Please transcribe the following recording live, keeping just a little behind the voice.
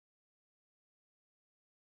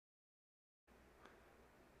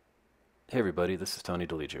Hey everybody, this is Tony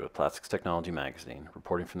DeLigio with Plastics Technology Magazine,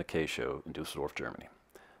 reporting from the K Show in Düsseldorf, Germany.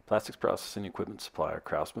 Plastics processing equipment supplier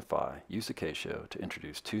KraussMaffei used the K Show to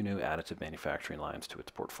introduce two new additive manufacturing lines to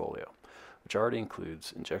its portfolio, which already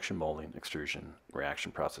includes injection molding, extrusion, and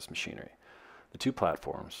reaction process machinery. The two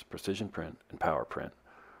platforms, precisionPrint and powerPrint,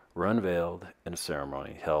 were unveiled in a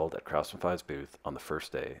ceremony held at KraussMaffei's booth on the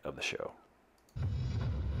first day of the show.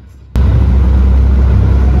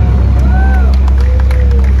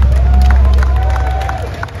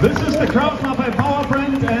 This is the KraussMaffei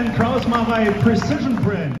PowerPrint and KraussMaffei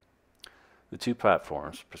precisionPrint. The two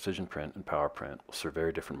platforms, precisionPrint and powerPrint, will serve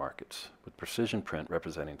very different markets, with precisionPrint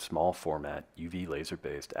representing small format UV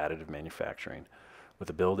laser-based additive manufacturing with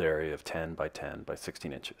a build area of 10 by 10 by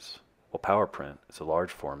 16 inches, while powerPrint is a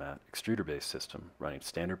large format extruder-based system running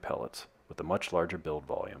standard pellets with a much larger build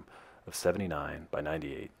volume of 79 by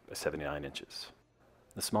 98 by 79 inches.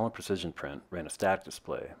 The smaller precisionPrint ran a static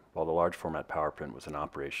display, while the large format powerPrint was in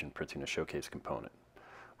operation printing a showcase component,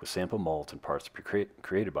 with sample molds and parts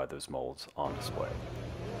created by those molds on display.